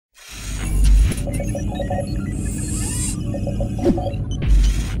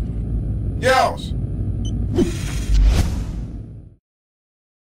Yeousch!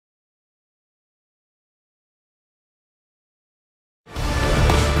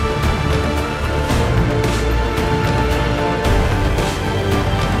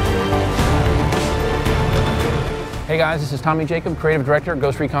 Hey guys, this is Tommy Jacob, Creative Director,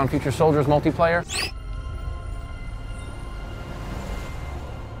 Ghost Recon Future Soldiers Multiplayer.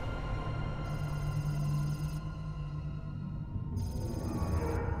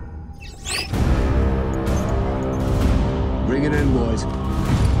 Bring it in, boys.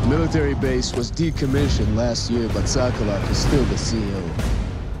 Military base was decommissioned last year, but Sokolov is still the CEO.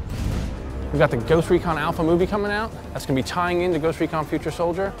 We've got the Ghost Recon Alpha movie coming out. That's going to be tying into Ghost Recon Future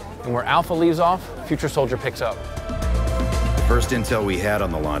Soldier. And where Alpha leaves off, Future Soldier picks up. The first intel we had on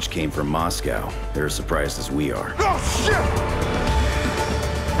the launch came from Moscow. They're as surprised as we are. Oh, shit!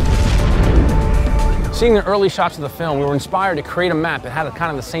 Seeing the early shots of the film, we were inspired to create a map that had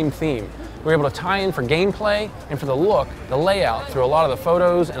kind of the same theme. We were able to tie in for gameplay and for the look, the layout, through a lot of the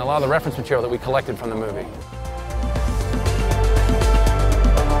photos and a lot of the reference material that we collected from the movie.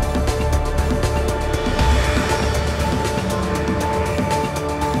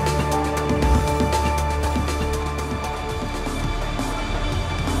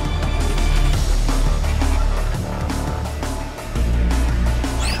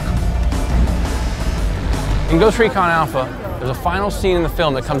 In Ghost Recon Alpha, there's a final scene in the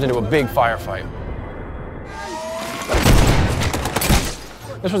film that comes into a big firefight.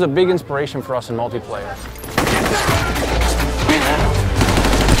 This was a big inspiration for us in multiplayer.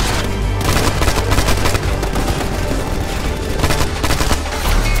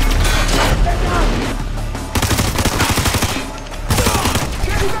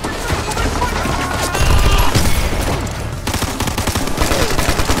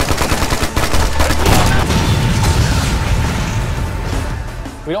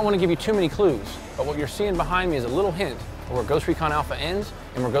 We don't want to give you too many clues, but what you're seeing behind me is a little hint of where Ghost Recon Alpha ends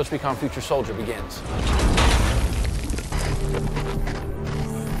and where Ghost Recon Future Soldier begins.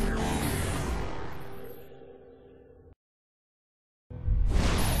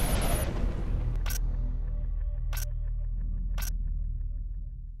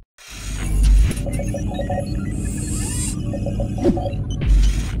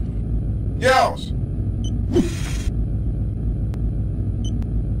 Yeousch!